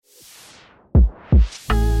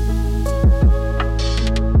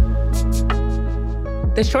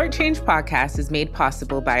The Short Change podcast is made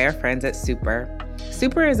possible by our friends at Super.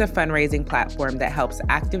 Super is a fundraising platform that helps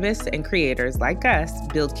activists and creators like us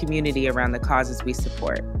build community around the causes we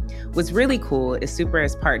support. What's really cool is Super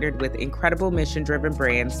has partnered with incredible mission-driven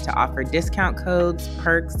brands to offer discount codes,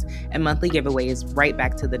 perks, and monthly giveaways right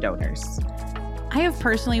back to the donors. I have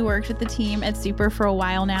personally worked with the team at Super for a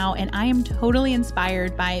while now, and I am totally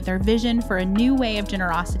inspired by their vision for a new way of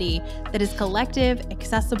generosity that is collective,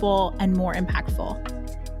 accessible, and more impactful.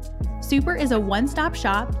 Super is a one-stop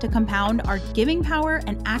shop to compound our giving power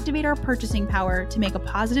and activate our purchasing power to make a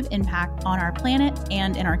positive impact on our planet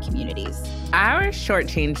and in our communities. Our Short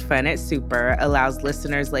Change Fund at Super allows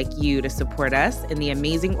listeners like you to support us and the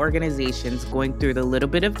amazing organizations going through the Little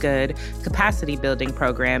Bit of Good capacity building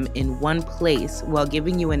program in one place while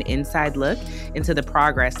giving you an inside look into the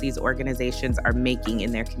progress these organizations are making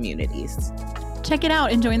in their communities. Check it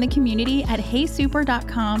out and join the community at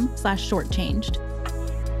heysuper.com/shortchanged.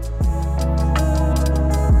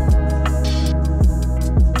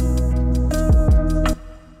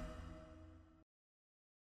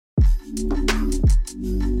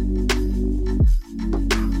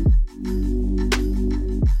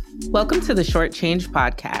 Welcome to the Short Change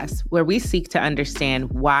podcast, where we seek to understand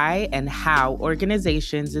why and how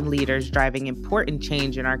organizations and leaders driving important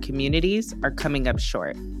change in our communities are coming up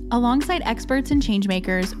short. Alongside experts and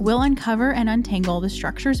changemakers, we'll uncover and untangle the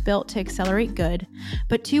structures built to accelerate good,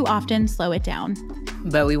 but too often slow it down.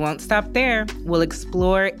 But we won't stop there. We'll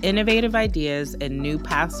explore innovative ideas and new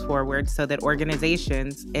paths forward so that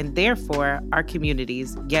organizations, and therefore our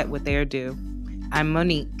communities, get what they are due. I'm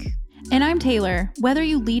Monique. And I'm Taylor. Whether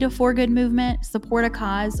you lead a for good movement, support a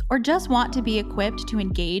cause, or just want to be equipped to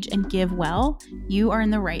engage and give well, you are in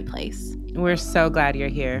the right place. We're so glad you're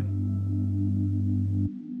here.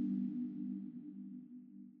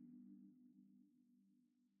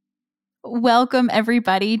 Welcome,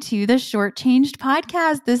 everybody, to the Short Changed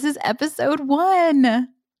podcast. This is episode 1.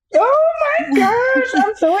 Oh my gosh,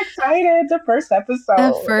 I'm so excited. The first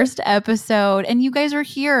episode. And you guys are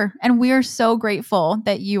here, and we are so grateful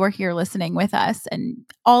that you are here listening with us. And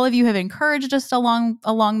all of you have encouraged us along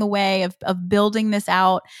the way of building this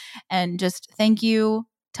out. And just thank you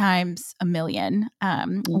times a million.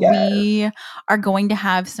 Yes. We are going to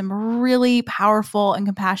have some really powerful and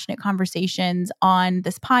compassionate conversations on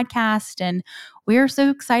this podcast, and we are so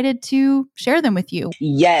excited to share them with you.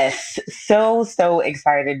 Yes, so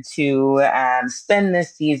excited to spend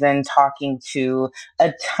this season talking to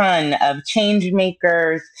a ton of change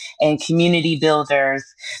makers and community builders.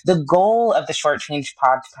 The goal of the Short Change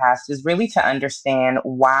podcast is really to understand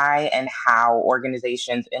why and how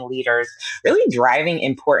organizations and leaders really driving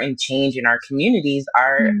important change in our communities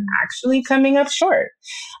are actually coming up short.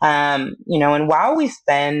 And while we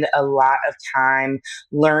spend a lot of time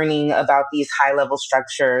learning about these high-level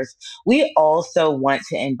structures, we also want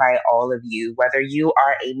to invite all of you, whether you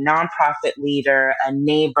are a nonprofit leader, a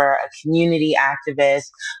neighbor, a community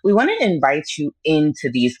activist, we want to invite you into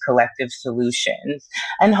these collective solutions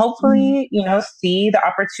and hopefully, see the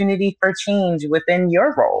opportunity for change within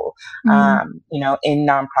your role, in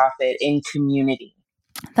nonprofit, in community.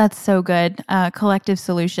 That's so good. Collective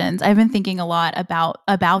solutions. I've been thinking a lot about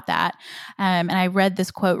that. And I read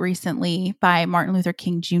this quote recently by Martin Luther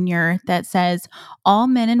King Jr. that says, "All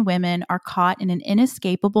men and women are caught in an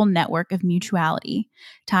inescapable network of mutuality,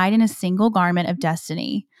 tied in a single garment of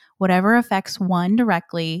destiny. Whatever affects one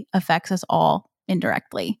directly affects us all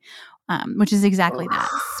indirectly." Which is exactly that.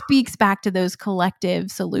 Speaks back to those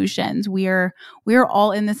collective solutions. We're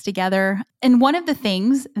all in this together. And one of the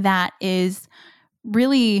things that is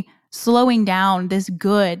really slowing down this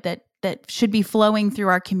good that should be flowing through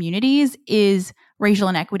our communities is racial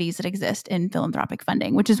inequities that exist in philanthropic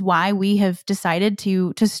funding, which is why we have decided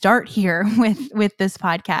to start here with this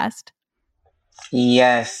podcast.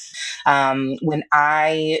 Yes. When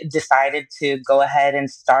I decided to go ahead and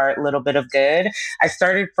start Little Bit of Good, I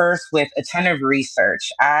started first with a ton of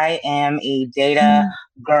research. I am a data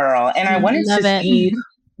girl, and I wanted to see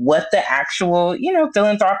what the actual,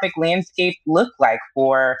 philanthropic landscape looked like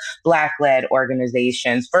for Black-led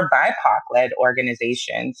organizations, for BIPOC-led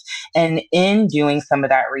organizations. And in doing some of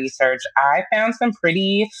that research, I found some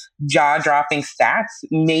pretty jaw-dropping stats,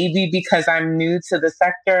 maybe because I'm new to the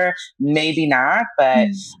sector, maybe not, but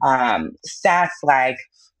stats like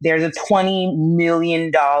there's a $20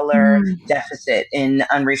 million deficit in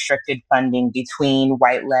unrestricted funding between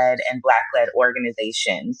white-led and Black-led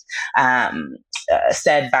organizations,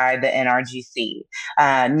 said by the NRGC.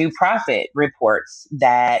 New Profit reports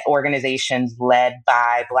that organizations led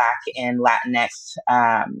by Black and Latinx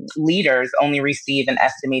leaders only receive an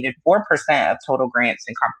estimated 4% of total grants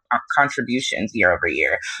and contributions year over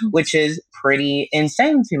year, which is pretty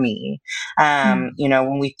insane to me.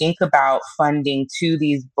 When we think about funding to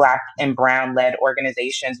these Black and Brown-led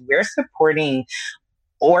organizations, we're supporting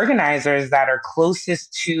organizers that are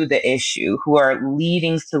closest to the issue, who are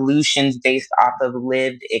leading solutions based off of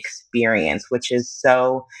lived experience, which is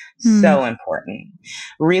so important.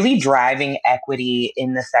 Really driving equity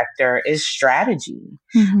in the sector is strategy.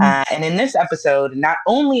 And in this episode, not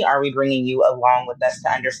only are we bringing you along with us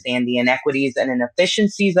to understand the inequities and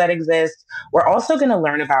inefficiencies that exist, we're also going to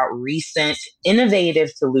learn about recent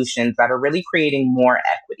innovative solutions that are really creating more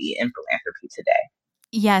equity in philanthropy today.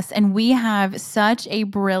 Yes, and we have such a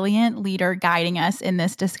brilliant leader guiding us in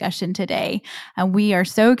this discussion today. And we are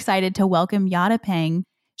so excited to welcome Yada Peng.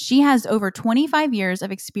 She has over 25 years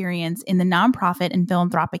of experience in the nonprofit and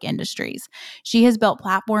philanthropic industries. She has built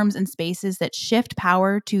platforms and spaces that shift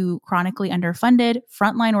power to chronically underfunded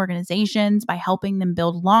frontline organizations by helping them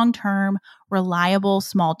build long-term, reliable,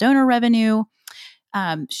 small donor revenue.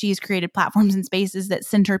 She's created platforms and spaces that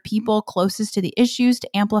center people closest to the issues to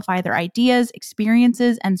amplify their ideas,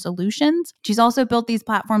 experiences, and solutions. She's also built these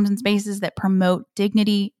platforms and spaces that promote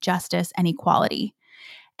dignity, justice, and equality.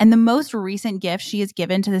 And the most recent gift she has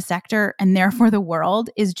given to the sector and therefore the world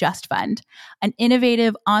is Just Fund, an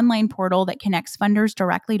innovative online portal that connects funders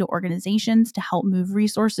directly to organizations to help move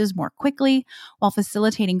resources more quickly while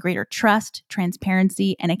facilitating greater trust,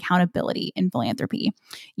 transparency, and accountability in philanthropy.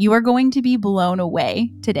 You are going to be blown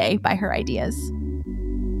away today by her ideas.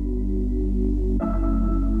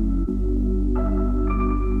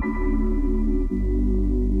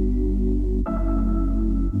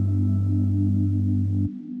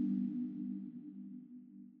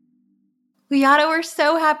 Yada, we're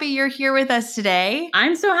so happy you're here with us today.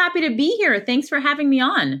 I'm so happy to be here. Thanks for having me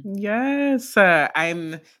on. Yes,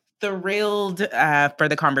 I'm thrilled for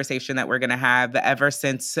the conversation that we're going to have ever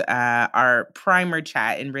since our primer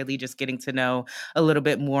chat and really just getting to know a little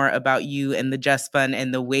bit more about you and the Just Fund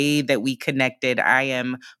and the way that we connected. I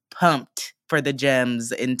am pumped for the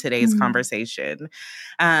gems in today's conversation.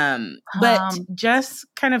 But just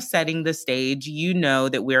kind of setting the stage, you know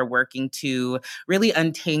that we're working to really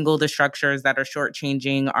untangle the structures that are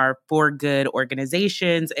shortchanging our for good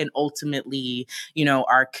organizations and ultimately,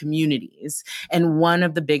 our communities. And one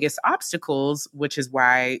of the biggest obstacles, which is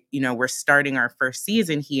why, we're starting our first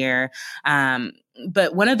season here,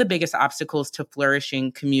 but one of the biggest obstacles to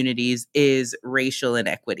flourishing communities is racial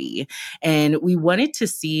inequity. And we wanted to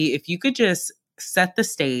see if you could just set the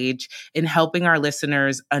stage in helping our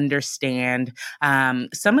listeners understand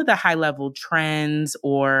some of the high-level trends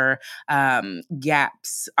or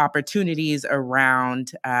gaps, opportunities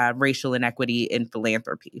around racial inequity in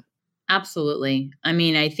philanthropy. Absolutely. I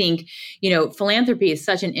mean, I think, philanthropy is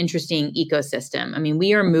such an interesting ecosystem. I mean,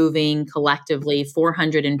 we are moving collectively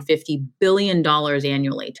 $450 billion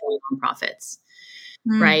annually to nonprofits,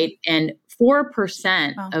 right? And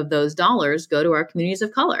 4% of those dollars go to our communities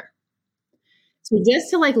of color. So just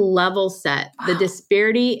to level set, the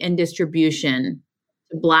disparity in distribution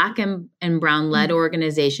to Black and Brown-led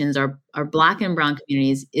organizations, our Black and Brown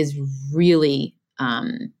communities is really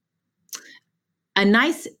a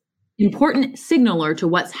nice important signaler to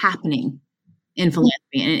what's happening in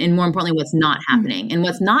philanthropy and more importantly, what's not happening. And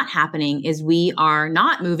what's not happening is we are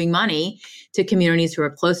not moving money to communities who are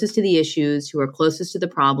closest to the issues, who are closest to the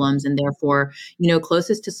problems, and therefore,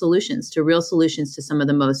 closest to solutions, to real solutions to some of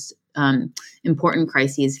the most important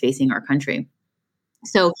crises facing our country.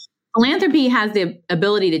 So philanthropy has the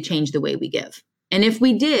ability to change the way we give. And if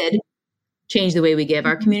we did change the way we give,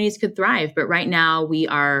 our communities could thrive. But right now we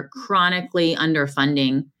are chronically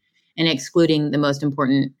underfunding and excluding the most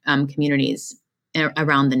important communities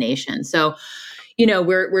around the nation. So,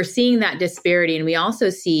 we're seeing that disparity, and we also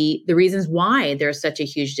see the reasons why there's such a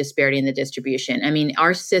huge disparity in the distribution. I mean,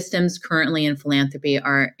 our systems currently in philanthropy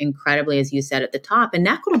are incredibly, as you said at the top,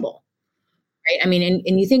 inequitable, right? I mean,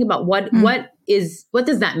 and you think about what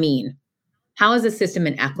does that mean? How is the system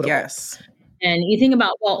inequitable? Yes. And you think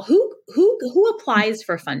about, well, who applies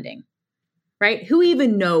for funding, right? Who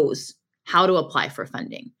even knows how to apply for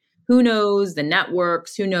funding? Who knows the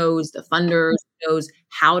networks? Who knows the funders? Who knows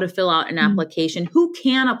how to fill out an application? Who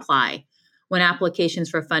can apply when applications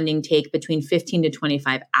for funding take between 15 to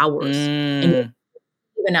 25 hours? And you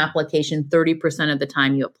give an application 30% of the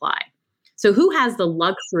time you apply. So who has the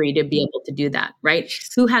luxury to be able to do that, right?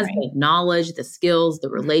 Who has Right. the knowledge, the skills, the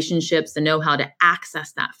relationships, the know-how to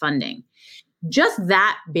access that funding? Just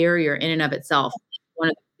that barrier in and of itself is one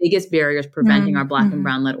of the biggest barriers preventing our Black and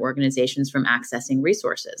brown-led organizations from accessing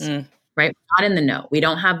resources, right? Not in the know. We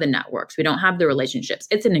don't have the networks. We don't have the relationships.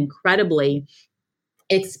 It's an incredibly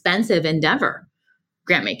expensive endeavor,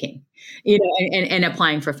 grant making, and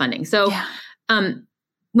applying for funding. So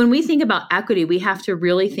when we think about equity, we have to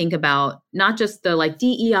really think about not just the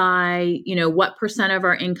DEI, what percent of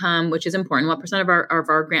our income, which is important, what percent of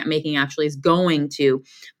our grant making actually is going to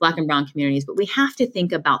Black and brown communities, but we have to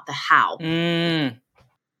think about the how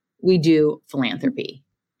we do philanthropy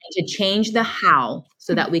and to change the how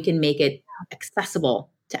so that we can make it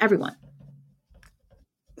accessible to everyone.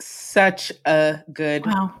 Such a good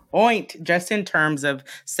point, just in terms of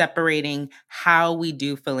separating how we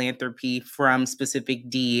do philanthropy from specific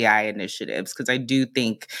DEI initiatives, because I do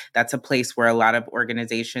think that's a place where a lot of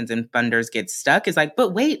organizations and funders get stuck, is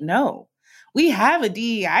but wait, no. We have a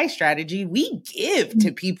DEI strategy. We give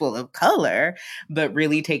to people of color, but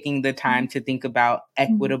really taking the time to think about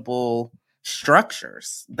equitable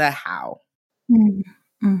structures, the how.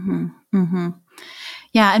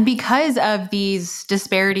 Yeah. And because of these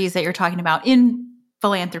disparities that you're talking about in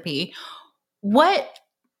philanthropy, what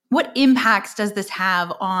impacts does this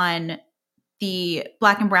have on the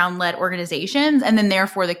Black and brown led organizations and then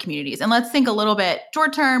therefore the communities? And let's think a little bit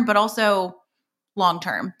short term, but also long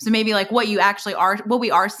term. So maybe what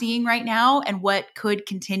we are seeing right now and what could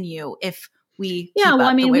continue if we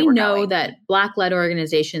we know that Black led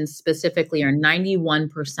organizations specifically are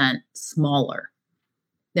 91% smaller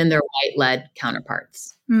than their white led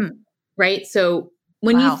counterparts. Right? So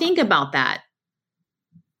when you think about that,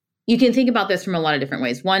 you can think about this from a lot of different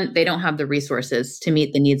ways. One, they don't have the resources to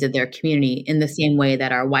meet the needs of their community in the same way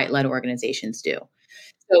that our white led organizations do.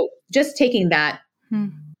 So just taking that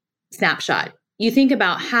snapshot, you think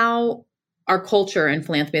about how our culture and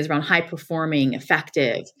philanthropy is around high performing,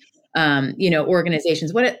 effective,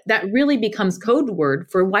 organizations. That really becomes code word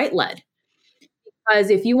for white led. Because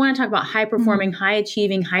if you want to talk about high performing, high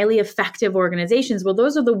achieving, highly effective organizations, well,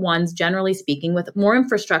 those are the ones, generally speaking, with more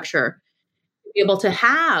infrastructure to be able to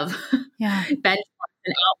have benchmarks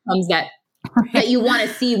and outcomes that you want to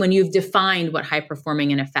see when you've defined what high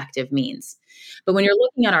performing and effective means. But when you're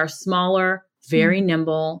looking at our smaller, very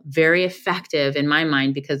nimble, very effective, in my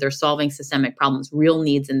mind, because they're solving systemic problems, real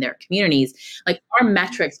needs in their communities, our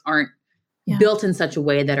metrics aren't built in such a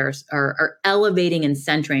way that are elevating and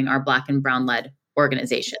centering our Black and brown led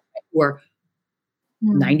organization. We're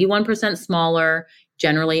 91% smaller,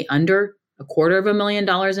 generally under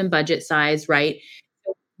 $250,000 in budget size, right?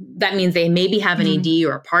 That means they maybe have an ED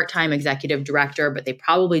or a part-time executive director, but they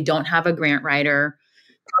probably don't have a grant writer,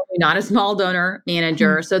 probably not a small donor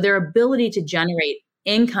manager. So their ability to generate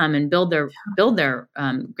income and build their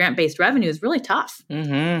grant-based revenue is really tough.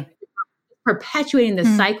 Perpetuating the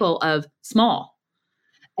cycle of small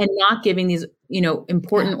and not giving these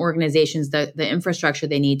important organizations the infrastructure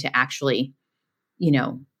they need to actually,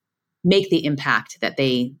 make the impact that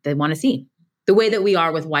they want to see. The way that we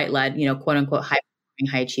are with white-led, quote unquote, high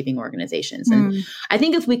achieving organizations. And I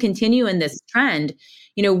think if we continue in this trend,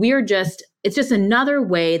 it's just another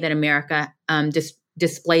way that America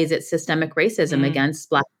displays its systemic racism against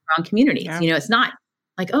Black and brown communities. It's not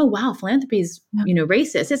oh, wow, philanthropy is,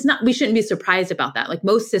 racist. It's not, we shouldn't be surprised about that.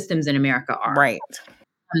 Most systems in America are. Right.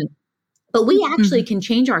 But we actually can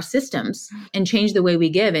change our systems and change the way we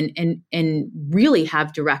give and really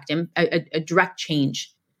have a direct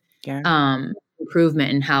change,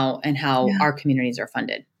 improvement in how our communities are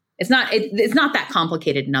funded. It's not that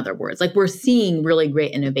complicated. In other words, we're seeing really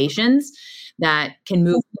great innovations that can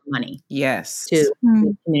move money to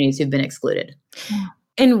communities who've been excluded.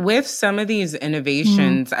 And with some of these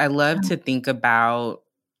innovations, I love to think about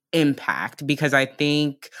impact, because I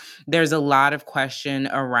think there's a lot of question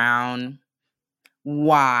around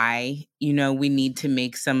why, we need to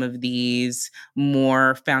make some of these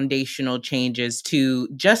more foundational changes to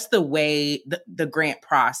just the way the grant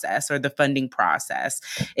process or the funding process,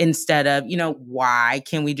 instead of, why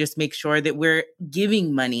can we just make sure that we're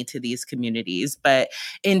giving money to these communities? But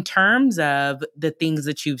in terms of the things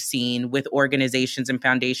that you've seen with organizations and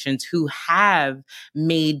foundations who have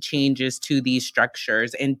made changes to these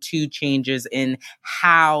structures and to changes in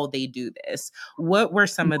how they do this, what were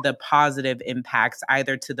some of the positive impacts,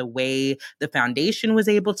 either to the way the foundation was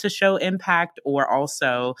able to show impact, or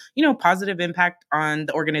also, positive impact on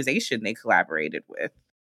the organization they collaborated with?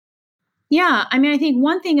 Yeah. I think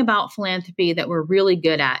one thing about philanthropy that we're really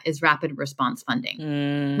good at is rapid response funding.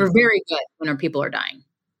 We're very good when our people are dying.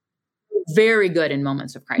 very good in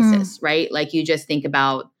moments of crisis, right? Like you just think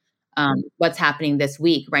about what's happening this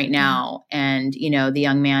week right now. And, the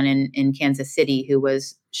young man in Kansas City who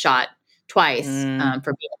was shot twice for being at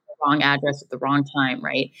the wrong address at the wrong time,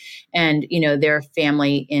 right? And, their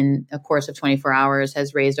family in a course of 24 hours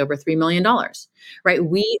has raised over $3 million, right?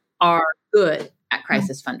 We are good at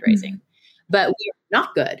crisis fundraising, but we are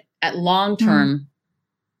not good at long-term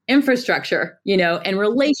infrastructure, and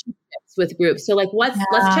relationships with groups. So let's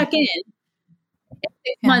check in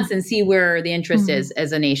 6 months and see where the interest is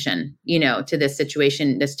as a nation, to this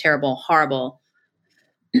situation, this terrible, horrible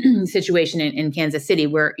situation in Kansas City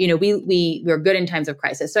where, we're good in times of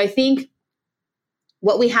crisis. So I think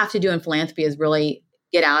what we have to do in philanthropy is really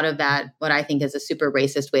get out of that, what I think is a super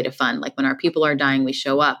racist way to fund. Like when our people are dying, we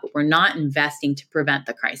show up, but we're not investing to prevent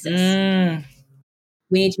the crisis.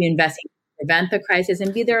 We need to be investing to prevent the crisis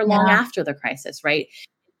and be there long after the crisis, right?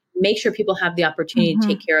 Make sure people have the opportunity to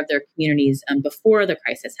take care of their communities before the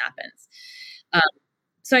crisis happens.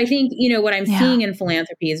 So I think, what I'm seeing in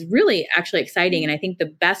philanthropy is really actually exciting. And I think the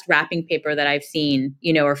best wrapping paper that I've seen,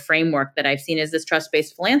 or framework that I've seen is this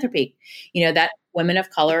trust-based philanthropy, that women of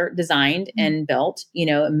color designed and built,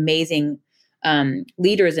 amazing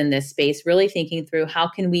leaders in this space, really thinking through how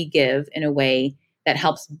can we give in a way that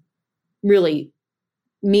helps really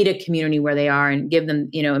meet a community where they are and give them,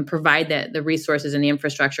 and provide the resources and the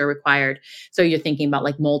infrastructure required. So you're thinking about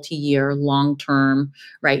like multi-year, long-term,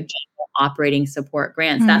 right? General operating support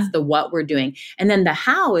grants. That's the what we're doing. And then the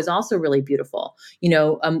how is also really beautiful,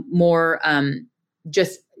 more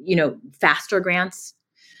faster grants.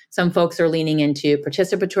 Some folks are leaning into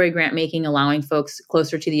participatory grant making, allowing folks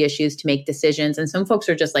closer to the issues to make decisions. And some folks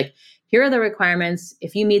are just like, here are the requirements.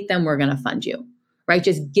 If you meet them, we're going to fund you. Right?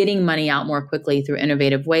 Just getting money out more quickly through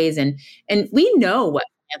innovative ways. And we know what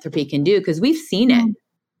philanthropy can do because we've seen it.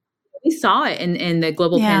 We saw it in the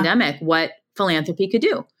global pandemic, what philanthropy could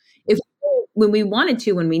do. When we wanted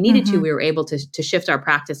to, when we needed to, we were able to shift our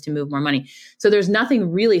practice to move more money. So there's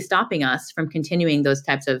nothing really stopping us from continuing those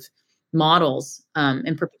types of models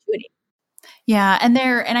in perpetuity. Yeah. And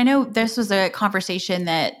I know this was a conversation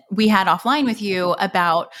that we had offline with you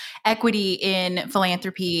about equity in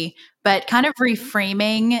philanthropy, but kind of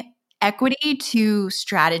reframing equity to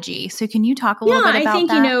strategy. So can you talk a little bit about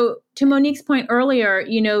that? I think, to Monique's point earlier,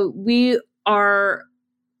 we are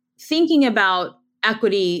thinking about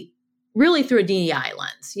equity really through a DEI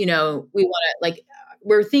lens.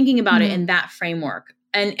 We're thinking about it in that framework.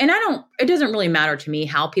 And it doesn't really matter to me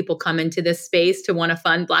how people come into this space to want to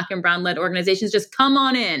fund Black and brown led organizations. Just come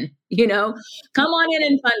on in, come on in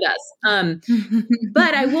and fund us.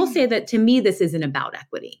 But I will say that to me, this isn't about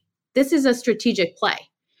equity. This is a strategic play,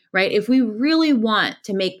 right? If we really want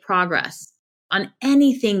to make progress on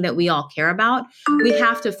anything that we all care about, we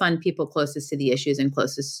have to fund people closest to the issues and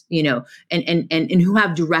closest, and who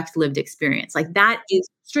have direct lived experience. Like that is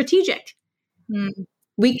strategic.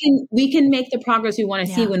 We can make the progress we want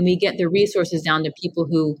to see when we get the resources down to people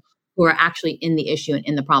who are actually in the issue and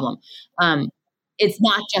in the problem. It's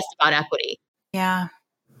not just about equity. Yeah,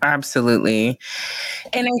 absolutely.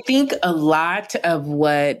 And I think a lot of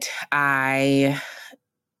what I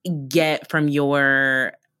get from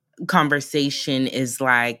your conversation is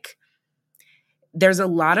like, there's a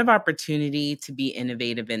lot of opportunity to be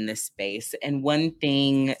innovative in this space. And one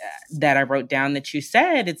thing that I wrote down that you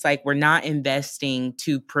said, it's like, we're not investing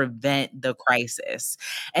to prevent the crisis.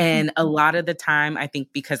 And a lot of the time, I think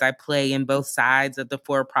because I play in both sides of the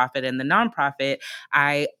for-profit and the nonprofit,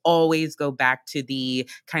 I always go back to the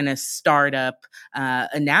kind of startup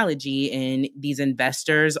analogy. And these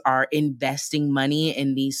investors are investing money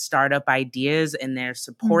in these startup ideas and they're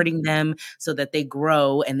supporting them so that they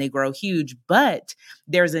grow and they grow huge. But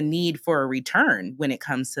there's a need for a return when it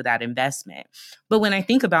comes to that investment. But when I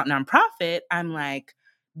think about nonprofit, I'm like,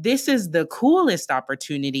 this is the coolest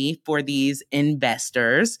opportunity for these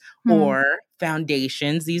investors or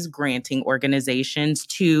foundations, these granting organizations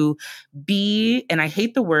to be, and I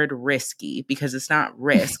hate the word risky because it's not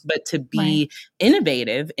risk, but to be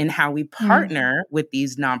innovative in how we partner with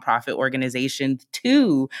these nonprofit organizations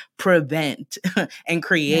to prevent and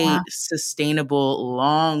create sustainable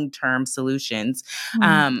long-term solutions.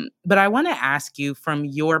 But I want to ask you, from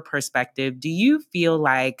your perspective, do you feel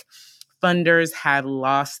like funders have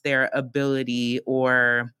lost their ability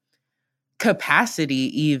or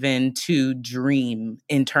capacity even to dream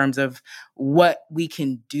in terms of what we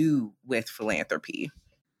can do with philanthropy?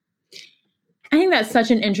 I think that's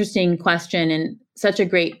such an interesting question and such a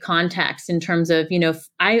great context in terms of,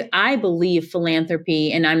 I believe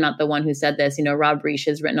philanthropy, and I'm not the one who said this, Rob Reich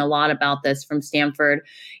has written a lot about this from Stanford,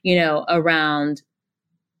 around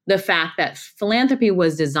the fact that philanthropy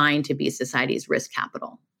was designed to be society's risk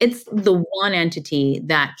capital. It's the one entity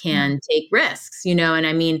that can take risks, and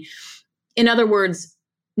I mean, in other words,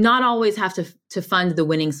 not always have to fund the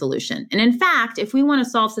winning solution. And in fact, if we want to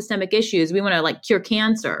solve systemic issues, we want to cure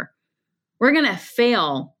cancer, we're going to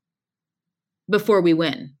fail before we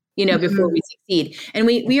win, before we succeed. And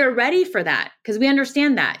we are ready for that because we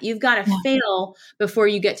understand that you've got to fail before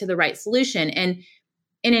you get to the right solution. And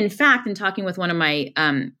in fact, in talking with one of my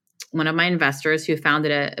investors who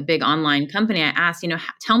founded a big online company, I asked,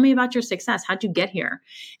 tell me about your success. How'd you get here?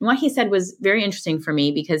 And what he said was very interesting for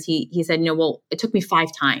me because he said, well, it took me 5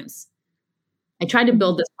 times. I tried to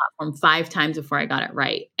build this platform 5 times before I got it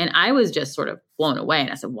right. And I was just sort of blown away. And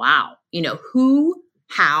I said, wow,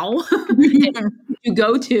 how did you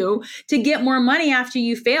go to get more money after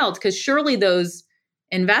you failed? Because surely those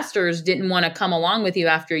investors didn't want to come along with you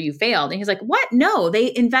after you failed. And he's like, what? No,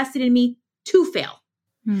 they invested in me to fail.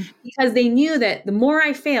 Because they knew that the more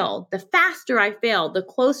I failed, the faster I failed, the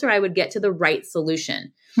closer I would get to the right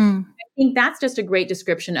solution. I think that's just a great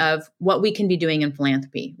description of what we can be doing in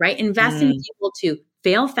philanthropy, right? Investing in people to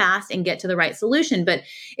fail fast and get to the right solution. But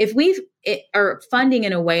if we are funding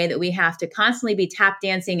in a way that we have to constantly be tap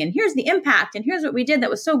dancing and here's the impact and here's what we did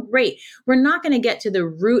that was so great, we're not going to get to the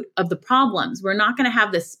root of the problems. We're not going to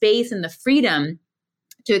have the space and the freedom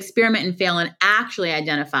to experiment and fail and actually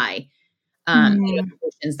identify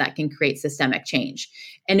solutions that can create systemic change.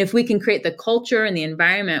 And if we can create the culture and the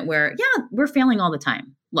environment where, we're failing all the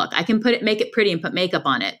time. Look, I can make it pretty and put makeup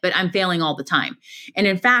on it, but I'm failing all the time. And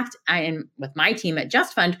in fact, I am with my team at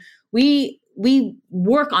Just Fund, we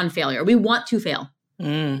work on failure. We want to fail.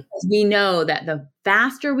 Because we know that the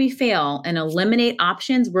faster we fail and eliminate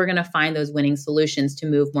options, we're going to find those winning solutions to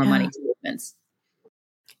move more money to movements.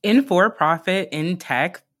 In for-profit, in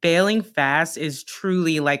tech, failing fast is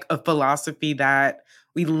truly a philosophy that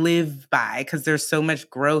we live by because there's so much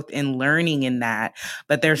growth and learning in that.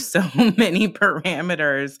 But there's so many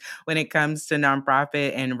parameters when it comes to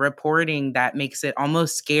nonprofit and reporting that makes it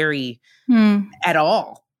almost scary at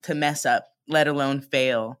all to mess up, let alone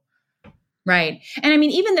fail. Right. And I mean,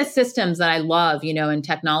 even the systems that I love, in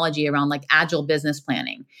technology around agile business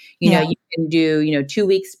planning, you can do,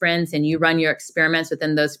 2-week sprints and you run your experiments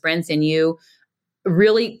within those sprints and you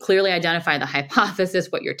really clearly identify the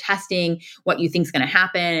hypothesis, what you're testing, what you think is going to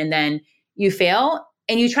happen. And then you fail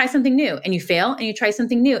and you try something new and you fail and you try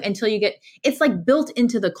something new until you it's built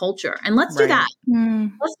into the culture. And let's do that.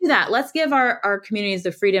 Let's do that. Let's give our communities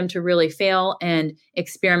the freedom to really fail and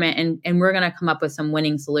experiment. And we're going to come up with some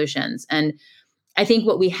winning solutions. And I think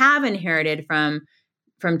what we have inherited from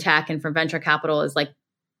tech and from venture capital is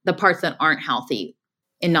the parts that aren't healthy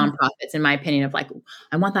in nonprofits, in my opinion, of I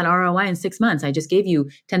want that ROI in 6 months. I just gave you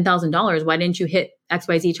 $10,000. Why didn't you hit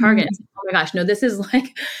XYZ target? Oh my gosh, no, this is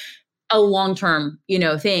a long-term,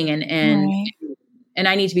 thing. And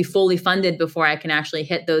I need to be fully funded before I can actually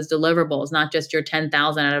hit those deliverables, not just your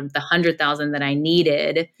 10,000 out of the 100,000 that I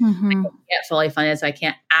needed. I can't get fully funded. So I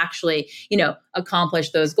can't actually,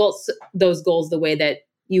 accomplish those goals the way that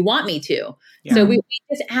you want me to. Yeah. So we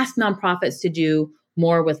just ask nonprofits to do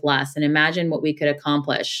more with less and imagine what we could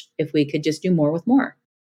accomplish if we could just do more with more.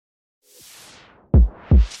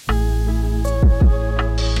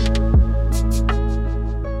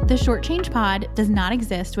 The Shortchange Pod does not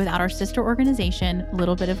exist without our sister organization,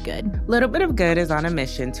 Little Bit of Good. Little Bit of Good is on a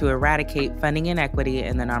mission to eradicate funding inequity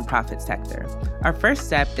in the nonprofit sector. Our first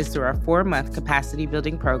step is through our 4-month capacity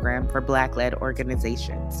building program for Black-led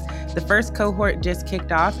organizations. The first cohort just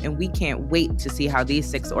kicked off, and we can't wait to see how these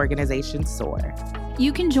 6 organizations soar.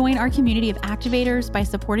 You can join our community of activators by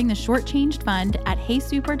supporting the Shortchanged Fund at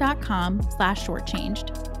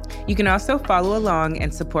heysuper.com/shortchanged. You can also follow along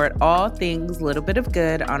and support all things Little Bit of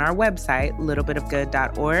Good on our website,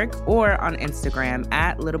 littlebitofgood.org, or on Instagram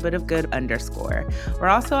at littlebitofgood_. We're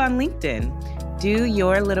also on LinkedIn. Do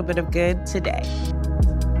your little bit of good today.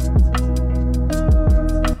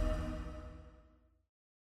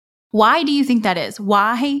 Why do you think that is?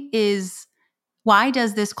 Why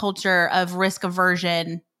does this culture of risk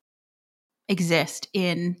aversion exist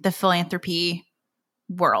in the philanthropy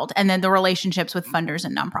world, and then the relationships with funders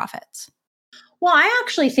and nonprofits? Well, I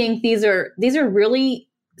actually think these are really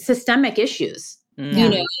systemic issues.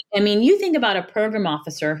 I mean, you think about a program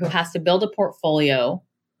officer who has to build a portfolio,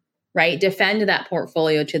 right? Defend that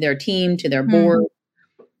portfolio to their team, to their board.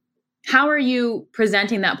 How are you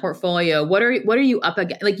presenting that portfolio? What are you up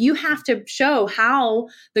against? You have to show how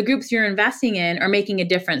the groups you're investing in are making a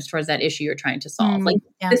difference towards that issue you're trying to solve.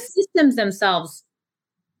 The systems themselves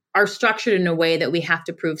are structured in a way that we have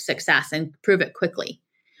to prove success and prove it quickly,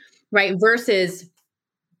 right? Versus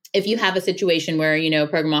if you have a situation where,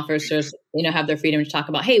 program officers, have their freedom to talk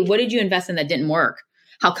about, hey, what did you invest in that didn't work?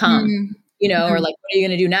 How come? Or like, what are you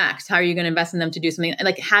going to do next? How are you going to invest in them to do something?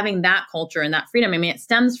 Like having that culture and that freedom. I mean, it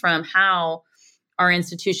stems from how our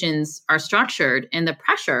institutions are structured and the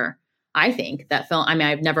pressure, I think, that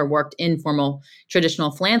I've never worked in formal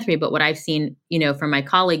traditional philanthropy, but what I've seen, from my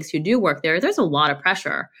colleagues who do work there, there's a lot of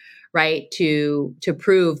pressure, right? To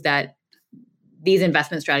prove that these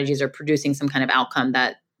investment strategies are producing some kind of outcome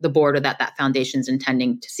that the board or that foundation's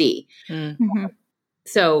intending to see.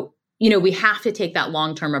 So, we have to take that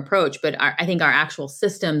long-term approach, but I think our actual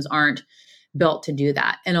systems aren't built to do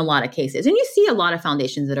that in a lot of cases. And you see a lot of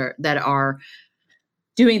foundations that are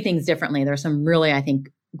doing things differently. There's some really, I think,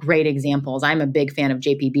 great examples. I'm a big fan of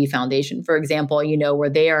JPB Foundation, for example, where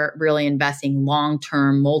they are really investing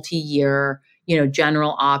long-term, multi-year,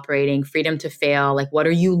 general operating, freedom to fail. Like, what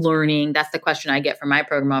are you learning? That's the question I get from my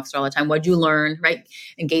program officer all the time. What'd you learn? Right.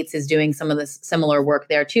 And Gates is doing some of this similar work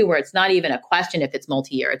there too, where it's not even a question if it's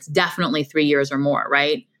multi-year. It's definitely 3 years or more,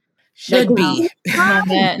 right? Should be.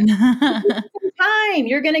 Time.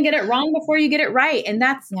 You're going to get it wrong before you get it right. And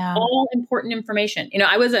that's all important information.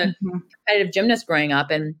 I was a competitive gymnast growing up,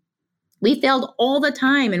 and we failed all the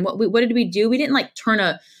time. And what did we do? We didn't like turn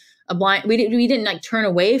a blind, we didn't like turn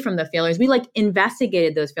away from the failures. We like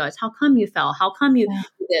investigated those failures. How come you fell? How come you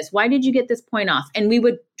did this? Why did you get this point off? And we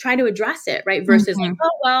would try to address it, right? Versus like, oh,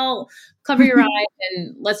 well, cover your eyes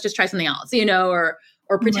and let's just try something else, or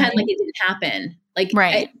pretend like it didn't happen. Like,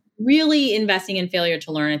 really investing in failure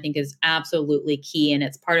to learn, I think, is absolutely key. And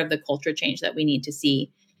it's part of the culture change that we need to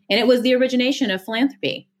see. And it was the origination of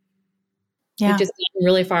philanthropy. We've just gotten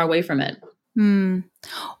really far away from it. And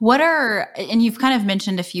you've kind of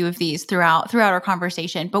mentioned a few of these throughout our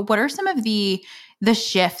conversation, but what are some of the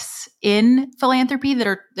shifts in philanthropy that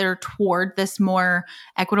are toward this more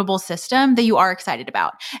equitable system that you are excited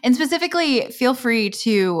about? And specifically, feel free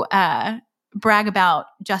to brag about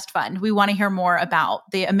Just Fund. We want to hear more about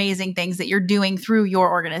the amazing things that you're doing through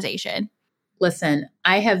your organization. Listen,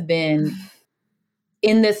 I have been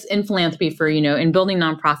in philanthropy for, in building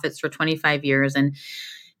nonprofits for 25 years. And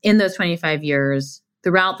in those 25 years,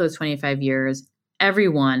 throughout those 25 years,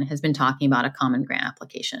 everyone has been talking about a common grant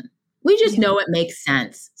application. We just know it makes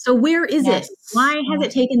sense. So where is it? Why has it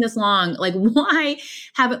taken this long? Like, why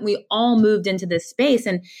haven't we all moved into this space?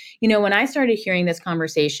 And, when I started hearing this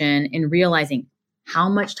conversation and realizing how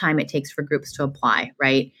much time it takes for groups to apply,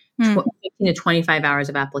 right? 15 to 25 hours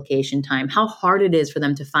of application time, how hard it is for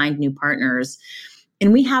them to find new partners.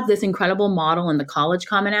 And we have this incredible model in the College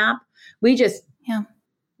Common app. We just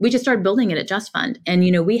started building it at Just Fund. And,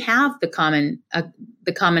 we have the common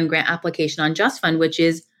grant application on Just Fund, which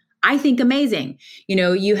is, I think, amazing.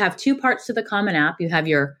 You have two parts to the common app. You have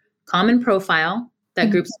your common profile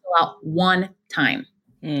that groups fill out one time.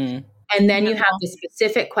 And then you have the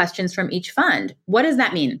specific questions from each fund. What does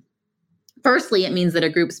that mean? Firstly, it means that a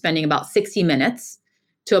group's spending about 60 minutes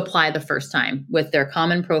to apply the first time with their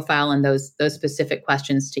common profile and those specific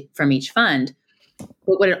questions from each fund.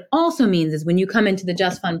 But what it also means is when you come into the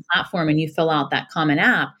Just Fund platform and you fill out that common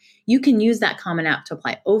app, you can use that common app to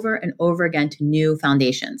apply over and over again to new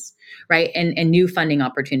foundations, right? And new funding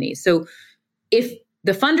opportunities. So if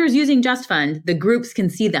the funder is using Just Fund, the groups can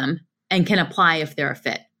see them and can apply if they're a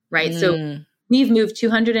fit, right? So we've moved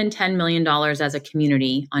 $210 million as a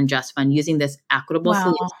community on Just Fund using this equitable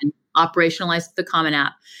solution, operationalized the common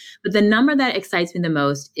app. But the number that excites me the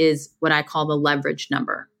most is what I call the leverage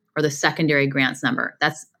number, or the secondary grants number.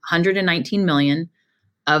 That's 119 million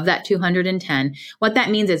of that 210. What that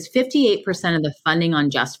means is 58% of the funding on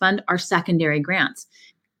Just Fund are secondary grants.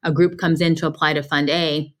 A group comes in to apply to Fund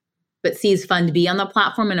A, but sees Fund B on the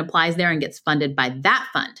platform and applies there and gets funded by that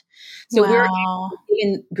fund. So we're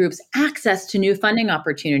giving groups access to new funding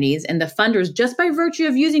opportunities. And the funders, just by virtue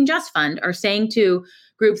of using Just Fund, are saying to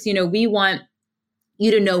groups, we want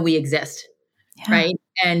you to know we exist. Right.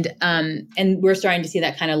 And we're starting to see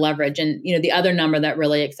that kind of leverage. And, the other number that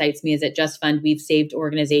really excites me is at Just Fund, we've saved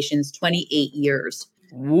organizations 28 years,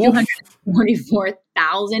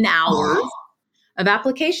 244,000 hours of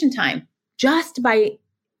application time just by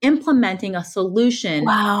implementing a solution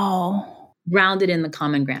grounded in the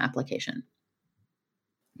common grant application.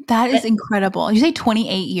 That is incredible. You say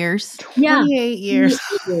 28 years? 28 years.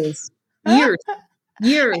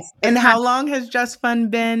 Years. And how long has Just Fund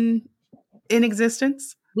been in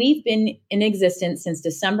existence? We've been in existence since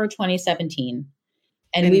December 2017.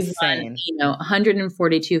 And we've run,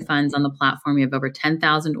 142 funds on the platform. We have over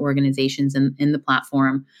 10,000 organizations in the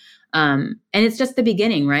platform. And it's just the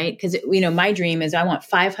beginning, right? Because my dream is I want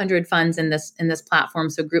 500 funds in this platform,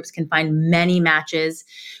 so groups can find many matches.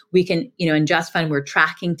 We can, in Just Fund, we're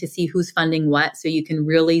tracking to see who's funding what, so you can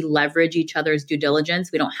really leverage each other's due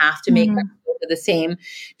diligence. We don't have to make the same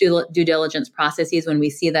due diligence processes when we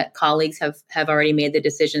see that colleagues have already made the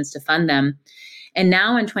decisions to fund them. And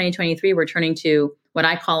now in 2023, we're turning to what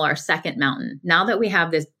I call our second mountain. Now that we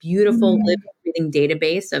have this beautiful living, breathing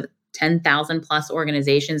database of 10,000 plus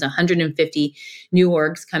organizations, 150 new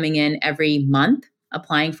orgs coming in every month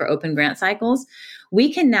applying for open grant cycles,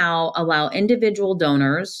 we can now allow individual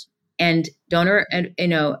donors and donor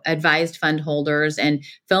advised fund holders and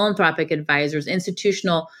philanthropic advisors,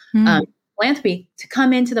 institutional philanthropy to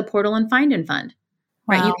come into the portal and find and fund.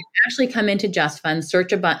 Right. You can actually come into Just Fund,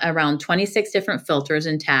 search around 26 different filters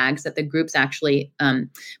and tags that the groups actually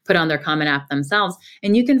put on their Common App themselves.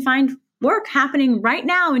 And you can find work happening right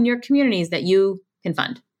now in your communities that you can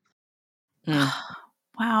fund.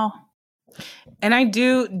 Wow. And I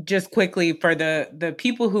do, just quickly, for the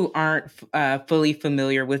people who aren't fully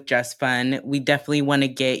familiar with Just Fund, we definitely want to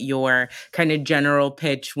get your kind of general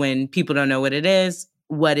pitch when people don't know what it is.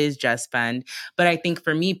 What is Just Fund? But I think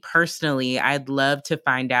for me personally, I'd love to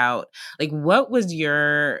find out, what was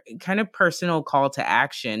your kind of personal call to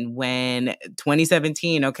action when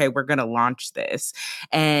 2017, okay, we're going to launch this.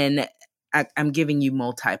 And I'm giving you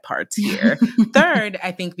multi-parts here. Third,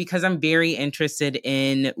 I think because I'm very interested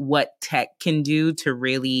in what tech can do to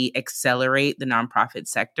really accelerate the nonprofit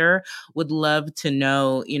sector, would love to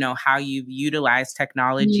know, how you've utilized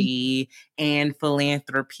technology and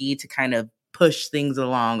philanthropy to kind of push things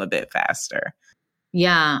along a bit faster.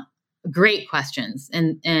 Yeah, great questions.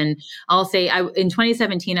 And I'll say in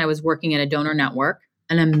 2017, I was working at a donor network,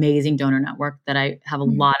 an amazing donor network that I have a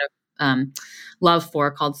lot of love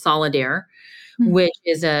for, called Solidare, which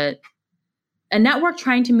is a network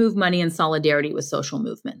trying to move money in solidarity with social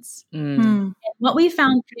movements. And what we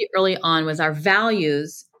found pretty early on was our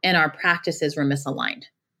values and our practices were misaligned.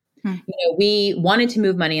 We wanted to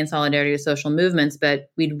move money in solidarity with social movements,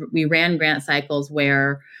 but we ran grant cycles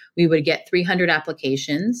where we would get 300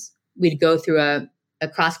 applications. We'd go through a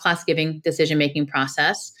cross-class giving decision-making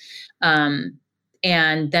process, and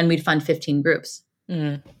then we'd fund 15 groups.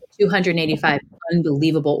 285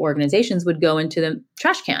 unbelievable organizations would go into the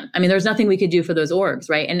trash can. I mean, there's nothing we could do for those orgs,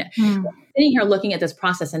 right? And sitting here looking at this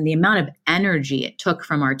process and the amount of energy it took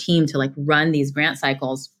from our team to run these grant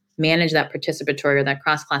cycles, manage that participatory or that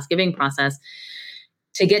cross-class giving process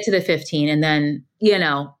to get to the 15. And then,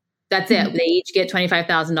 that's it. They each get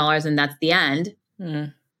 $25,000 and that's the end.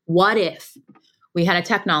 What if we had a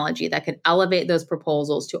technology that could elevate those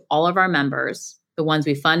proposals to all of our members, the ones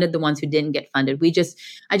we funded, the ones who didn't get funded?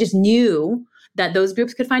 I just knew that those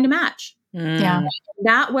groups could find a match. Yeah.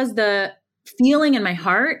 That was the feeling in my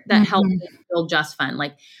heart that helped me build Just Fund.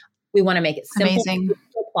 We want to make it simple to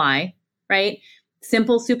apply, right?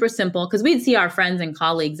 Simple, super simple, because we'd see our friends and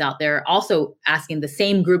colleagues out there also asking the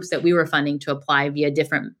same groups that we were funding to apply via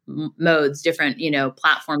different modes, different,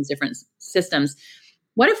 platforms, different systems.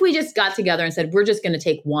 What if we just got together and said, we're just going to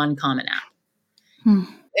take one Common App?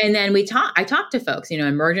 And then I talked to folks,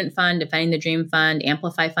 Emergent Fund, Defending the Dream Fund,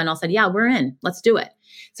 Amplify Fund, all said, yeah, we're in, let's do it.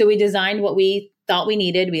 So we designed what we thought we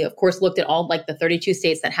needed. We, of course, looked at all the 32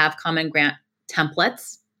 states that have common grant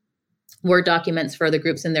templates, Word documents for the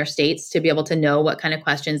groups in their states to be able to know what kind of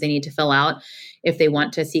questions they need to fill out if they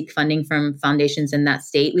want to seek funding from foundations in that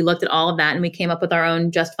state. We looked at all of that and we came up with our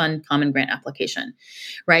own Just Fund Common Grant application,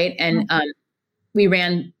 right? And we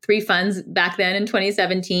ran 3 funds back then in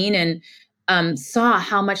 2017 and saw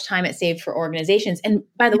how much time it saved for organizations. And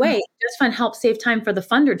by the way, Just Fund helps save time for the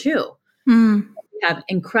funder too. We have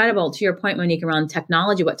incredible, to your point, Monique, around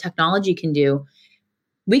technology, what technology can do.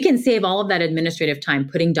 We can save all of that administrative time,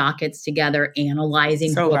 putting dockets together,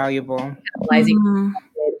 analyzing. So valuable.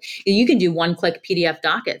 You can do one-click PDF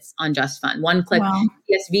dockets on Just Fund, one-click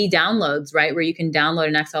CSV downloads, right? Where you can download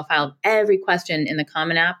an Excel file of every question in the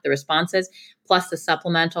Common App, the responses, plus the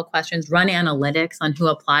supplemental questions, run analytics on who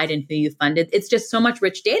applied and who you funded. It's just so much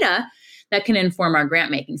rich data that can inform our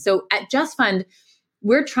grant making. So at Just Fund,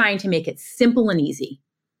 we're trying to make it simple and easy,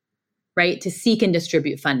 right? To seek and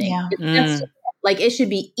distribute funding. It should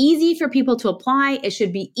be easy for people to apply. It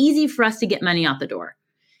should be easy for us to get money out the door.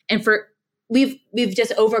 And we've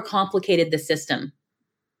just overcomplicated the system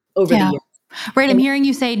over the years. Right. I'm hearing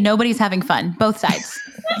you say nobody's having fun, both sides.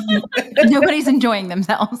 Nobody's enjoying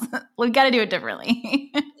themselves. We've got to do it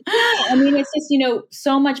differently. I mean, it's just,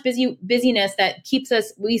 so much busyness that keeps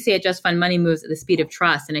us, we say at Just Fund, money moves at the speed of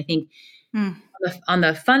trust. And I think On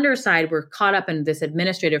the funder side, we're caught up in this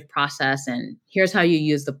administrative process, and here's how you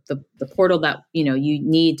use the portal that you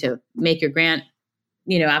need to make your grant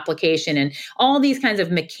application, and all these kinds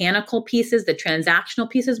of mechanical pieces, the transactional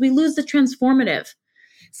pieces. We lose the transformative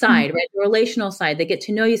side, right? The relational side, they get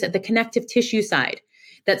to know you, the connective tissue side.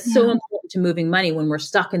 That's so important to moving money when we're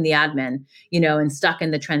stuck in the admin, and stuck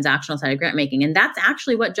in the transactional side of grant making. And that's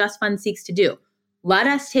actually what Just Fund seeks to do. Let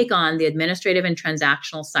us take on the administrative and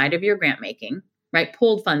transactional side of your grant making, right?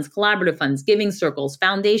 Pooled funds, collaborative funds, giving circles,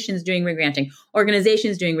 foundations doing regranting,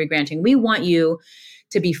 organizations doing regranting. We want you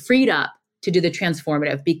to be freed up to do the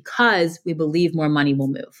transformative because we believe more money will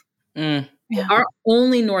move. Our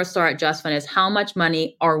only North Star at Just Fund is how much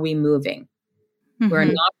money are we moving? We're a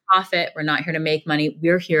nonprofit. We're not here to make money.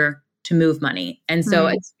 We're here to move money. And so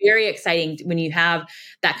it's very exciting when you have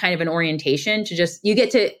that kind of an orientation to you get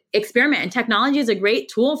to experiment. And technology is a great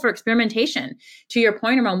tool for experimentation. To your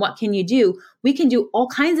point around what can you do? We can do all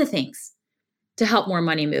kinds of things to help more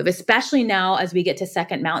money move, especially now as we get to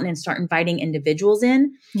Second Mountain and start inviting individuals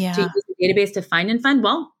in to use the database to find and fund.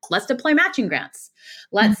 Well, let's deploy matching grants.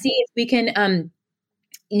 Let's see if we can,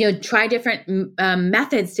 try different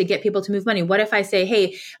methods to get people to move money. What if I say,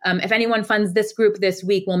 hey, if anyone funds this group this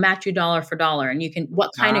week, we'll match you dollar for dollar. And you can,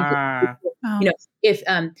 what kind of group? If,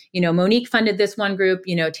 Monique funded this one group,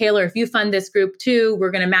 Taylor, if you fund this group too,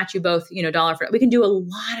 we're going to match you both, dollar for, we can do a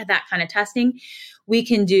lot of that kind of testing. We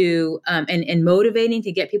can do, and motivating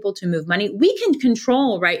to get people to move money. We can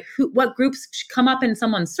control, right, what groups come up in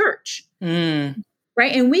someone's search,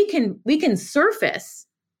 right? And we can surface.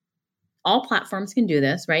 All platforms can do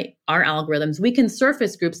this, right? Our algorithms, we can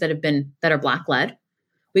surface groups that are Black led.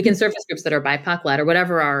 We can surface groups that are BIPOC led, or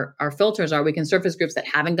whatever our filters are. We can surface groups that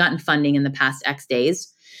haven't gotten funding in the past X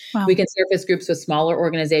days. Wow. We can surface groups with smaller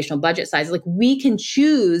organizational budget sizes. Like we can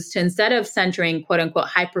choose to, instead of centering quote unquote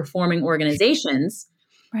high performing organizations,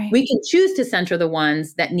 we can choose to center the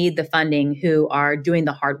ones that need the funding, who are doing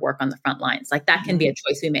the hard work on the front lines. Like that can be a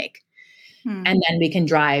choice we make. And then we can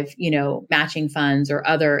drive, matching funds or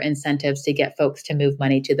other incentives to get folks to move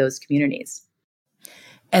money to those communities.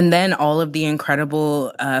 And then all of the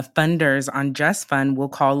incredible funders on Just Fund will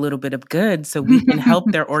call a little bit of good so we can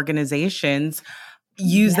help their organizations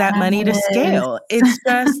use that money to scale. It's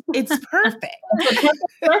perfect. It's a perfect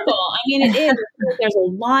circle. I mean, it is. There's a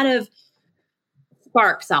lot of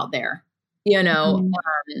sparks out there,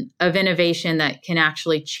 of innovation that can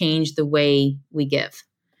actually change the way we give.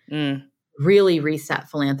 Really reset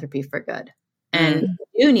philanthropy for good. And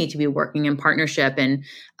we do need to be working in partnership and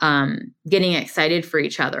getting excited for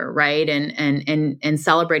each other, right? And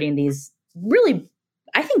celebrating these really,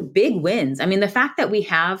 I think, big wins. I mean, the fact that we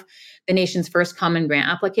have the nation's first common grant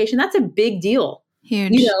application, that's a big deal.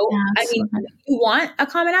 Huge. I mean, you want a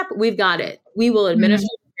common app? We've got it. We will administer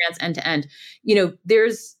grants end to end.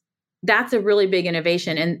 That's a really big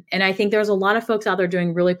innovation. And I think there's a lot of folks out there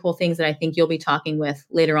doing really cool things that I think you'll be talking with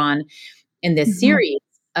later on in this series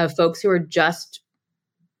of folks who are just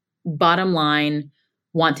bottom line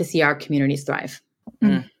want to see our communities thrive.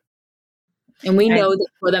 And we know that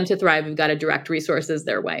for them to thrive, we've got to direct resources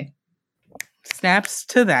their way. Snaps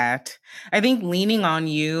to that. I think leaning on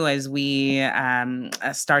you as we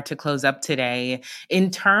start to close up today, in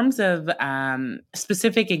terms of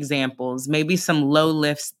specific examples, maybe some low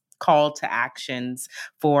lift call to actions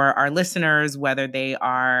for our listeners, whether they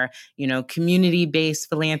are, community-based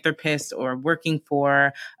philanthropists or working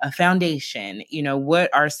for a foundation,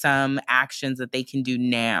 what are some actions that they can do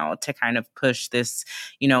now to kind of push this,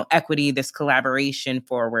 equity, this collaboration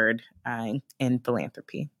forward in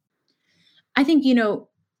philanthropy? I think,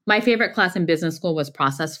 my favorite class in business school was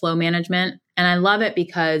process flow management. And I love it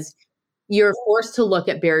because you're forced to look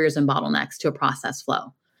at barriers and bottlenecks to a process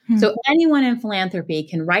flow. So anyone in philanthropy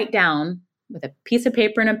can write down with a piece of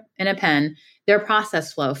paper and a pen their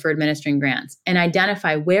process flow for administering grants and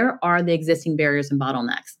identify where are the existing barriers and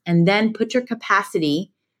bottlenecks, and then put your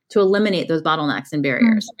capacity to eliminate those bottlenecks and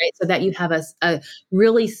barriers, right? So that you have a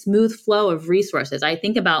really smooth flow of resources. I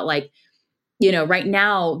think about right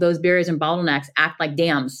now, those barriers and bottlenecks act like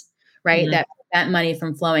dams, right? That prevent money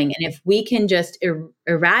from flowing. And if we can just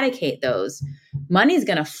eradicate those, money's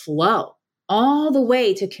going to flow all the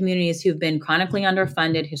way to communities who've been chronically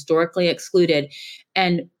underfunded, historically excluded.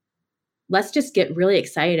 And let's just get really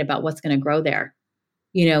excited about what's going to grow there.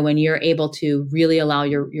 When you're able to really allow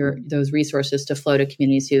your those resources to flow to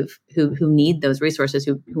communities who need those resources,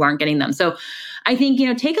 who aren't getting them. So I think,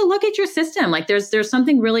 take a look at your system. Like there's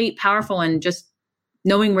something really powerful in just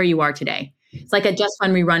knowing where you are today. It's like at Just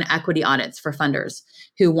Fund, we run equity audits for funders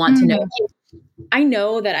who want to know, I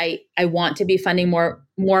know that I want to be funding more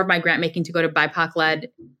more of my grant making to go to BIPOC-led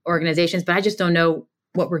organizations, but I just don't know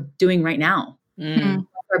what we're doing right now.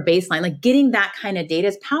 Our baseline, like getting that kind of data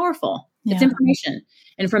is powerful. It's information.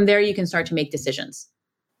 And from there, you can start to make decisions.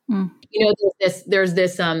 You know, there's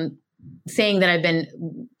this saying that I've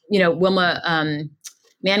been, you know, Wilma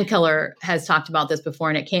Mankiller has talked about this before,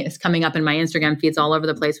 and it's coming up in my Instagram feeds all over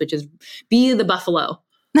the place, which is be the buffalo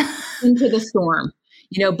into the storm.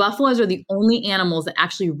 You know, buffaloes are the only animals that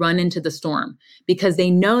actually run into the storm because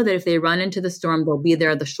they know that if they run into the storm, they'll be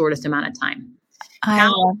there the shortest amount of time.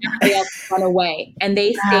 Everybody else run away, and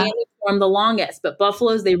they stay in the storm the longest. But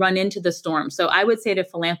buffaloes, they run into the storm. So I would say to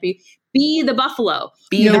philanthropy, be the buffalo.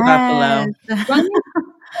 Be the buffalo. Run into the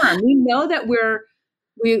storm. We know that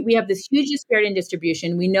we have this huge disparity in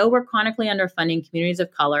distribution. We know we're chronically underfunding communities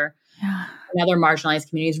of color and other marginalized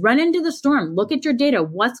communities. Run into the storm. Look at your data.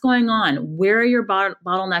 What's going on? Where are your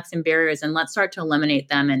bottlenecks and barriers? And let's start to eliminate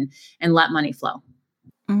them and let money flow.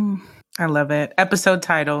 I love it. Episode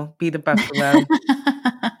title, Be the Buffalo.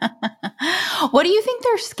 What do you think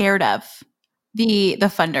they're scared of, the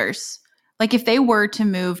funders? Like if they were to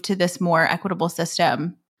move to this more equitable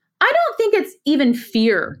system? I don't think it's even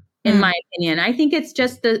fear, in my opinion. I think it's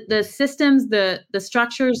just the systems, the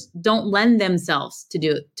structures don't lend themselves to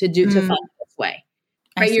fund this way.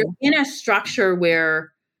 Right? You're in a structure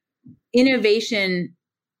where innovation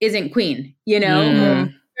isn't queen, you know?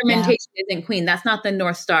 Experimentation isn't queen. That's not the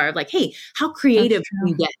North Star of like, hey, how creative can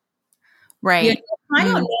we get? Right. You know, I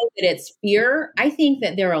don't know that it's fear. I think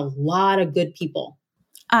that there are a lot of good people.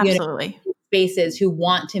 Absolutely. You know, spaces who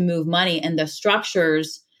want to move money, and the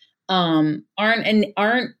structures aren't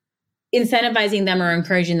incentivizing them or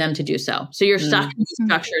encouraging them to do so. So you're stuck in these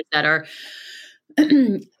structures that are,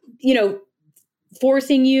 you know,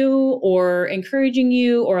 forcing you or encouraging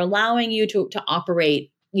you or allowing you to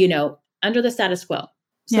operate, you know, under the status quo.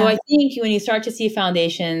 So I think when you start to see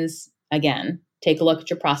foundations, again, take a look at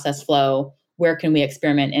your process flow. Where can we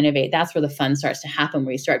experiment, innovate? That's where the fun starts to happen,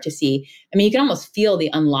 where you start to see, I mean, you can almost feel the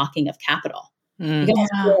unlocking of capital. You can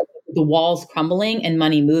almost feel the walls crumbling and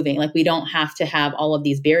money moving. Like we don't have to have all of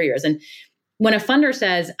these barriers. And when a funder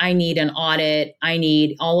says, I need an audit, I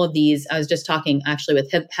need all of these, I was just talking actually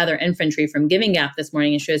with Heather Infantry from Giving Gap this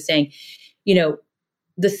morning, and she was saying, you know,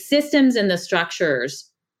 the systems and the structures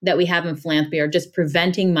that we have in philanthropy are just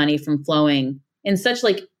preventing money from flowing in such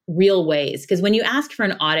like real ways. Because when you ask for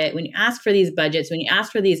an audit, when you ask for these budgets, when you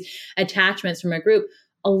ask for these attachments from a group,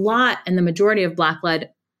 a lot and the majority of Black-led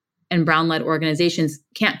and Brown-led organizations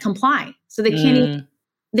can't comply. So they can't even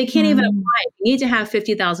apply. You need to have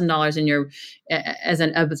 $50,000 in your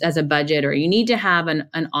as a budget, or you need to have an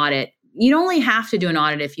audit. You only have to do an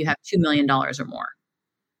audit if you have $2 million or more.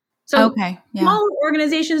 So small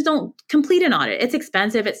organizations don't complete an audit. It's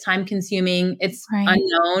expensive. It's time consuming. It's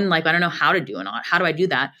unknown. Like, I don't know how to do an audit. How do I do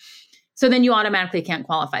that? So then you automatically can't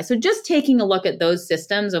qualify. So just taking a look at those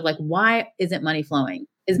systems of like, why isn't money flowing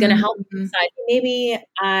is going to help you decide, maybe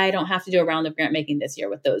I don't have to do a round of grant making this year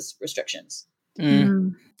with those restrictions.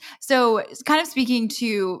 So kind of speaking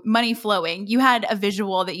to money flowing, you had a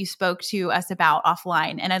visual that you spoke to us about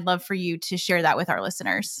offline, and I'd love for you to share that with our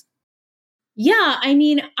listeners. Yeah, I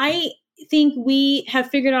mean, I think we have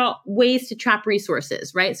figured out ways to trap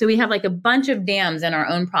resources, right? So we have like a bunch of dams in our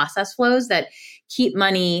own process flows that keep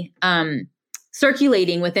money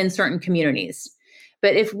circulating within certain communities.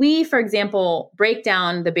 But if we, for example, break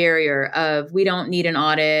down the barrier of we don't need an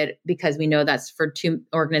audit because we know that's for two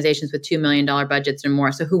organizations with $2 million budgets or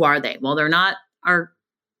more. So who are they? Well, they're not our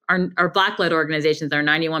Black-led organizations. They're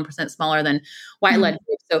 91% smaller than white-led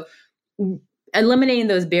groups. So eliminating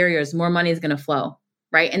those barriers, more money is going to flow,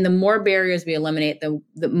 right? And the more barriers we eliminate,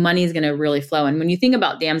 the money is going to really flow. And when you think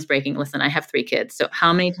about dams breaking, listen, I have 3 kids. So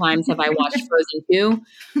how many times have I watched Frozen 2?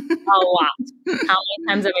 A lot. How many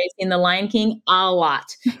times have I seen The Lion King? A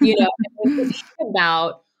lot. You know, when you think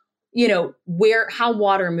about, you know, how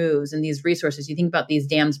water moves and these resources, you think about these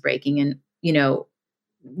dams breaking and, you know,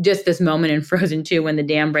 just this moment in Frozen 2 when the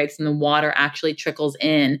dam breaks and the water actually trickles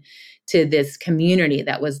in to this community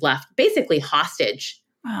that was left basically hostage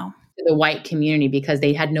to the white community because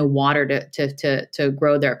they had no water to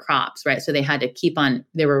grow their crops, right? So they had to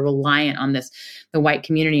they were reliant on the white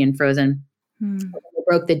community in Frozen. When they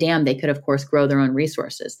broke the dam, they could, of course, grow their own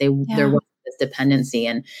resources. There wasn't this dependency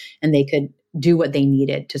and they could do what they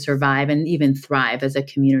needed to survive and even thrive as a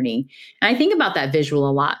community. And I think about that visual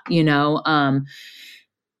a lot, you know,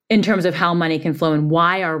 in terms of how money can flow and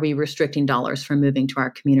why are we restricting dollars from moving to our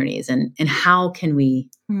communities and how can we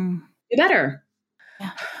do better?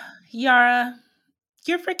 Yara,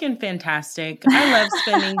 You're freaking fantastic. I love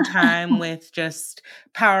spending time with just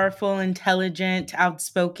powerful, intelligent,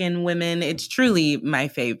 outspoken women. It's truly my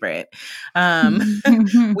favorite.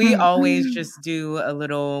 We always just do a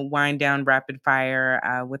little wind down rapid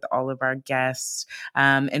fire with all of our guests,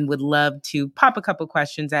 and would love to pop a couple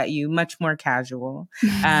questions at you, much more casual.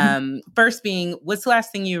 First being, what's the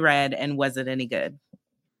last thing you read and was it any good?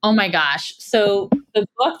 Oh my gosh. So the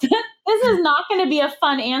book, this is not going to be a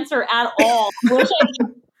fun answer at all.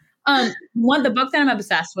 The book that I'm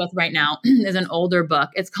obsessed with right now is an older book.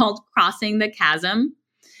 It's called Crossing the Chasm.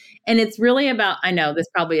 And it's really about, I know this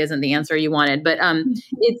probably isn't the answer you wanted, but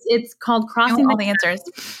it's called Crossing all the answers.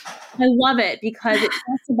 I love it because it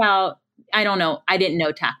talks about, I don't know, I didn't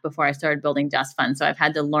know tech before I started building Just Fund. So I've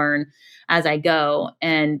had to learn as I go.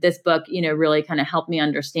 And this book, really kind of helped me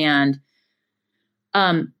understand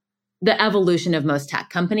the evolution of most tech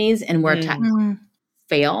companies and where tech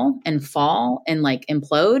fail and fall and like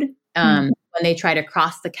implode when they try to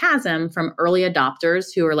cross the chasm from early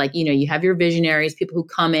adopters who are like, you have your visionaries, people who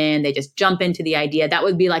come in, they just jump into the idea. That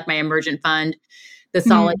would be like my emergent fund, the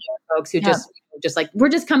solid folks who just like, we're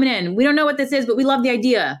just coming in. We don't know what this is, but we love the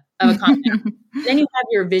idea of a concept. Then you have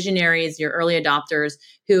your visionaries, your early adopters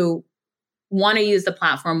who want to use the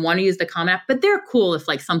platform, want to use the Common App, but they're cool if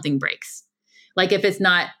like something breaks. Like if it's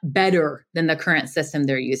not better than the current system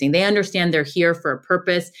they're using. They understand they're here for a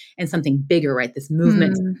purpose and something bigger, right? This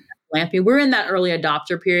movement. We're in that early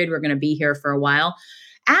adopter period. We're going to be here for a while.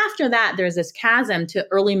 After that, there's this chasm to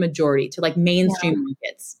early majority, to like mainstream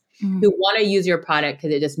markets who want to use your product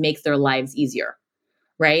because it just makes their lives easier,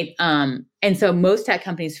 right? And so most tech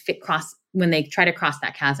companies when they try to cross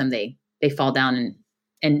that chasm, they fall down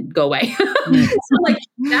and go away. So like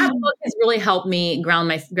that book has really helped me ground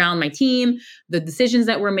my team, the decisions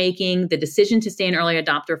that we're making, the decision to stay an early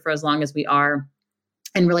adopter for as long as we are,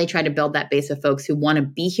 and really try to build that base of folks who want to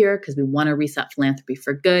be here because we want to reset philanthropy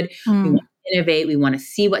for good. We want to innovate. We want to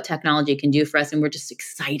see what technology can do for us. And we're just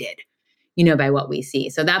excited, by what we see.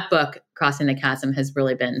 So that book, Crossing the Chasm, has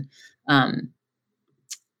really been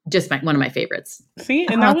just one of my favorites. See,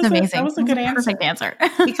 and that was amazing. That was a good answer. Perfect answer.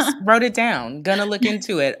 Wrote it down. Gonna look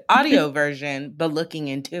into it. Audio version, but looking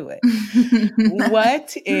into it.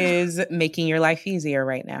 What is making your life easier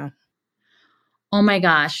right now? Oh my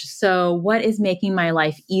gosh. So what is making my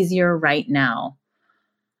life easier right now?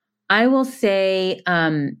 I will say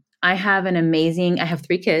I have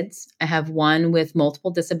 3 kids. I have one with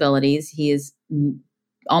multiple disabilities.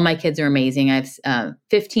 All my kids are amazing. I have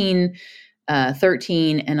 15,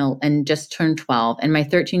 13 and just turned 12. And my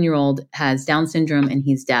 13-year-old has Down syndrome and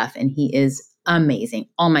he's deaf and he is amazing.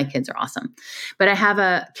 All my kids are awesome. But I have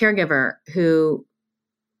a caregiver who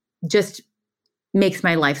just makes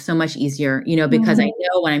my life so much easier, because I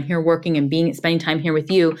know when I'm here working and spending time here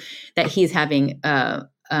with you, that he's having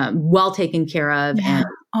well taken care of and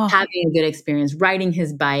having a good experience, riding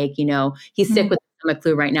his bike. He's sick with a stomach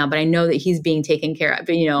flu right now, but I know that he's being taken care of,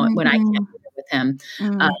 when I can't be with him.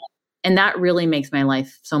 And that really makes my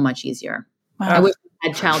life so much easier. Wow. I wish we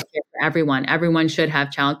had childcare for everyone. Everyone should have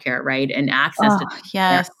childcare, right? And access to childcare.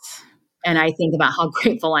 Yes. And I think about how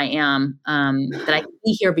grateful I am that I can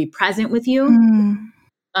be here, be present with you,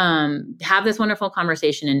 have this wonderful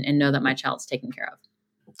conversation and know that my child's taken care of.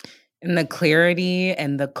 And the clarity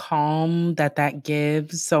and the calm that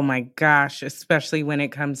gives. Oh my gosh, especially when it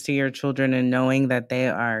comes to your children and knowing that they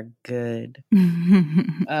are good.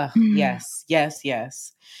 Yes.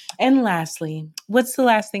 And lastly, what's the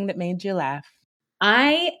last thing that made you laugh?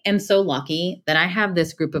 I am so lucky that I have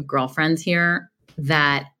this group of girlfriends here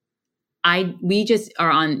that we just are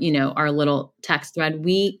on, our little text thread.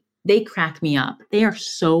 They crack me up. They are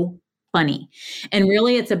so funny. And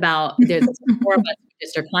really it's about, there's 4 of us who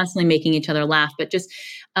just are constantly making each other laugh, but just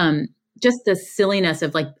the silliness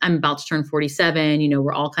of like, I'm about to turn 47,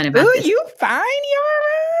 we're all kind of. Ooh, you fine,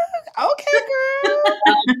 Yara? Okay, girl.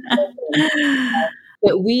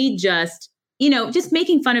 But we just, just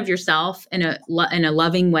making fun of yourself in a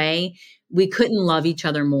loving way. We couldn't love each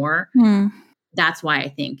other more. That's why I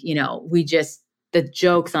think, the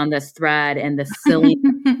jokes on this thread and the silly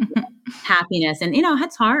happiness and,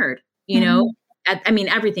 it's hard,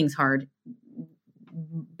 everything's hard,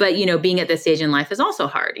 but, being at this stage in life is also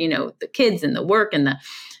hard, the kids and the work and the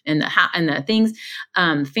things,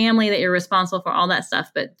 family that you're responsible for, all that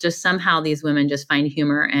stuff. But just somehow these women just find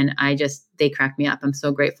humor and they crack me up. I'm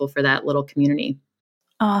so grateful for that little community.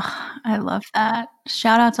 Oh, I love that.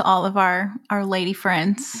 Shout out to all of our lady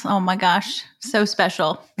friends. Oh my gosh. So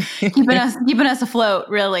special. keeping us afloat,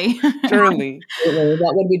 really. Truly.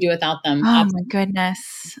 What would we do without them? Oh my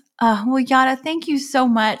goodness. Well, Yara, thank you so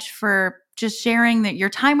much for just sharing that your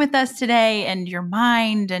time with us today and your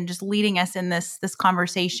mind and just leading us in this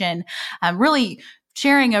conversation, really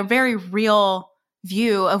sharing a very real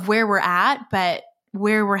view of where we're at, but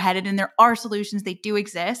where we're headed. And there are solutions, they do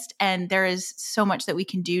exist. And there is so much that we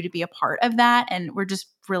can do to be a part of that. And we're just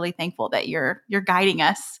really thankful that you're guiding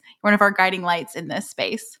us, one of our guiding lights in this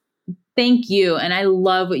space. Thank you. And I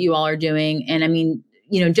love what you all are doing. And I mean,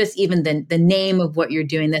 just even the name of what you're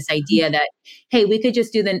doing, this idea that, hey, we could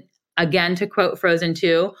just do again, to quote Frozen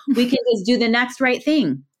 2, we can just do the next right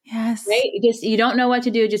thing. Yes. Right? You don't know what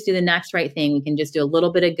to do, just do the next right thing. We can just do a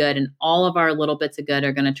little bit of good, and all of our little bits of good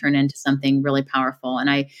are going to turn into something really powerful. And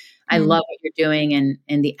I love what you're doing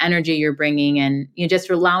and the energy you're bringing, and you're just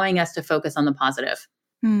allowing us to focus on the positive.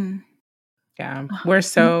 Yeah, we're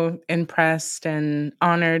so impressed and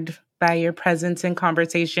honored by your presence and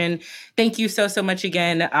conversation. Thank you so much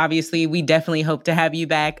again. Obviously, we definitely hope to have you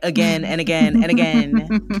back again and again and again.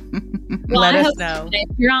 Well, Let us know.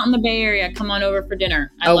 If you're out in the Bay Area, come on over for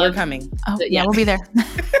dinner. We're coming. Oh, yeah, we'll be there.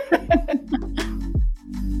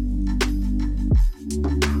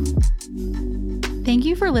 Thank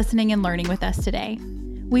you for listening and learning with us today.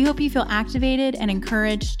 We hope you feel activated and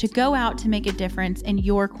encouraged to go out to make a difference in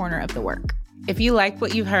your corner of the work. If you like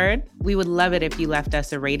what you've heard, we would love it if you left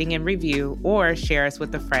us a rating and review or share us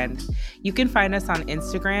with a friend. You can find us on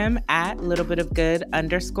Instagram at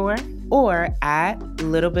littlebitofgood_ or at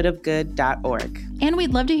littlebitofgood.org. And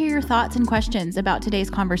we'd love to hear your thoughts and questions about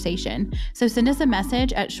today's conversation. So send us a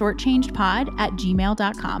message at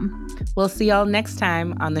shortchangedpod@gmail.com. We'll see y'all next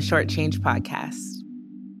time on the Short Change Podcast.